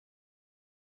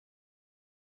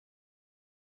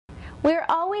We're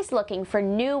always looking for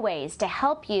new ways to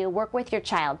help you work with your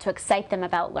child to excite them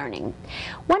about learning.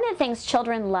 One of the things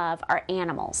children love are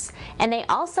animals, and they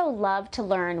also love to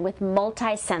learn with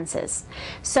multi-senses.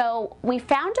 So we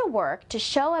found a work to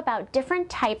show about different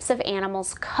types of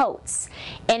animals' coats,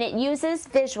 and it uses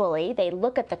visually, they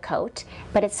look at the coat,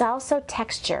 but it's also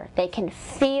texture. They can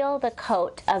feel the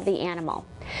coat of the animal.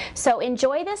 So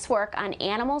enjoy this work on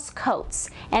animals' coats,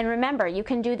 and remember, you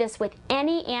can do this with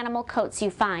any animal coats you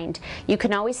find. You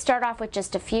can always start off with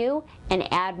just a few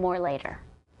and add more later.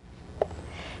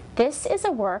 This is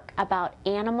a work about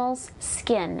animals'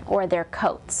 skin or their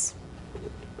coats.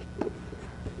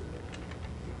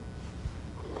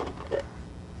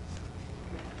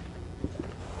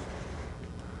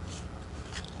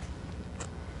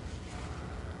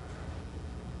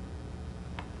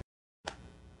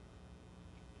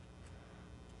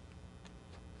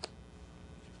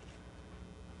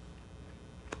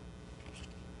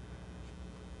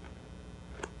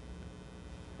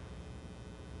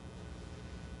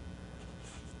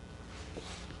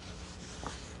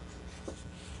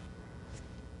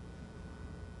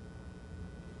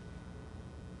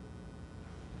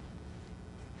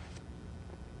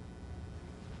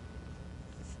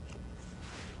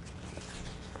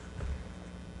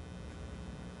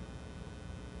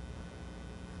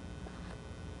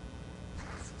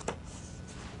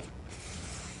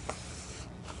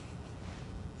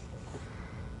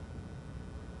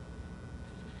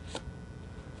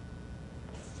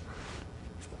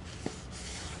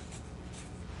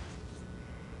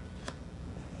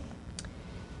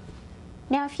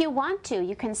 Now if you want to,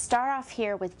 you can start off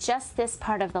here with just this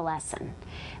part of the lesson.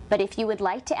 But if you would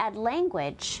like to add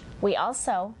language, we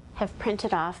also have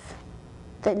printed off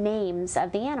the names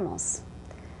of the animals.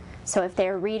 So if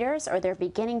they're readers or they're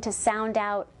beginning to sound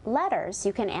out letters,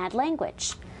 you can add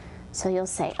language. So you'll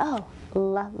say, oh,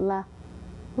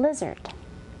 lizard.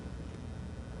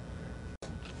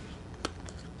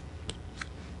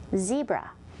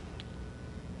 Zebra.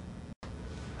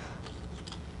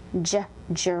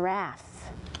 Giraffe.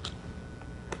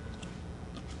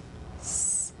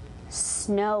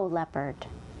 Snow leopard.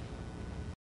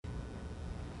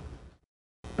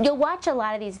 You'll watch a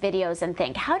lot of these videos and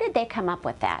think, how did they come up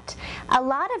with that? A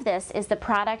lot of this is the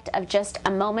product of just a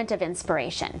moment of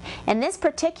inspiration. And this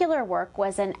particular work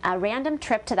was a random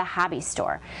trip to the hobby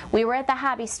store. We were at the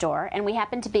hobby store and we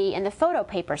happened to be in the photo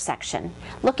paper section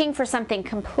looking for something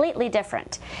completely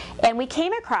different. And we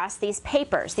came across these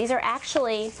papers. These are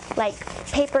actually like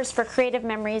papers for Creative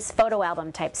Memories photo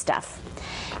album type stuff.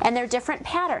 And they're different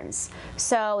patterns.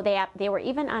 So they were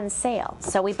even on sale.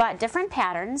 So we bought different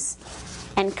patterns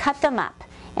and cut them up.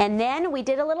 And then we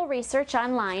did a little research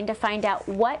online to find out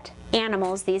what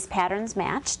animals these patterns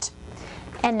matched.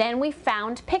 And then we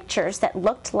found pictures that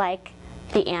looked like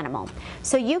the animal.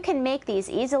 So you can make these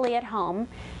easily at home.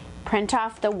 Print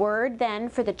off the word then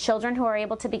for the children who are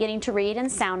able to beginning to read and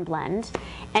sound blend,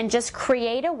 and just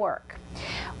create a work.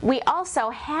 We also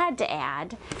had to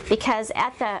add, because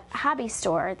at the hobby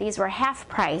store these were half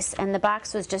price and the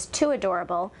box was just too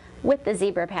adorable with the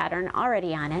zebra pattern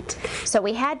already on it, so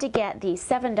we had to get the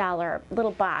 $7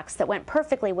 little box that went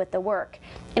perfectly with the work.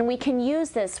 And we can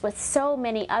use this with so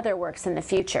many other works in the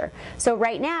future. So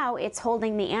right now it's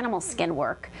holding the animal skin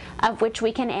work, of which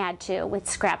we can add to with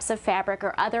scraps of fabric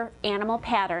or other animal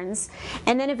patterns,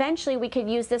 and then eventually we could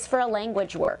use this for a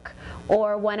language work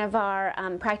or one of our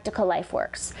practical life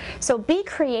works. So be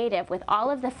creative with all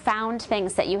of the found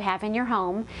things that you have in your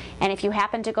home, and if you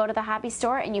happen to go to the hobby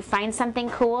store and you find something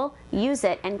cool, use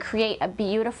it and create a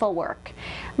beautiful work.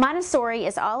 Montessori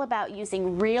is all about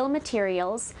using real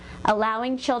materials,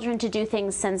 allowing children to do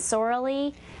things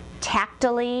sensorially,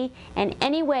 tactily, and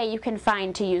any way you can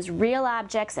find to use real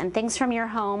objects and things from your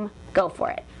home, go for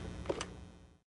it.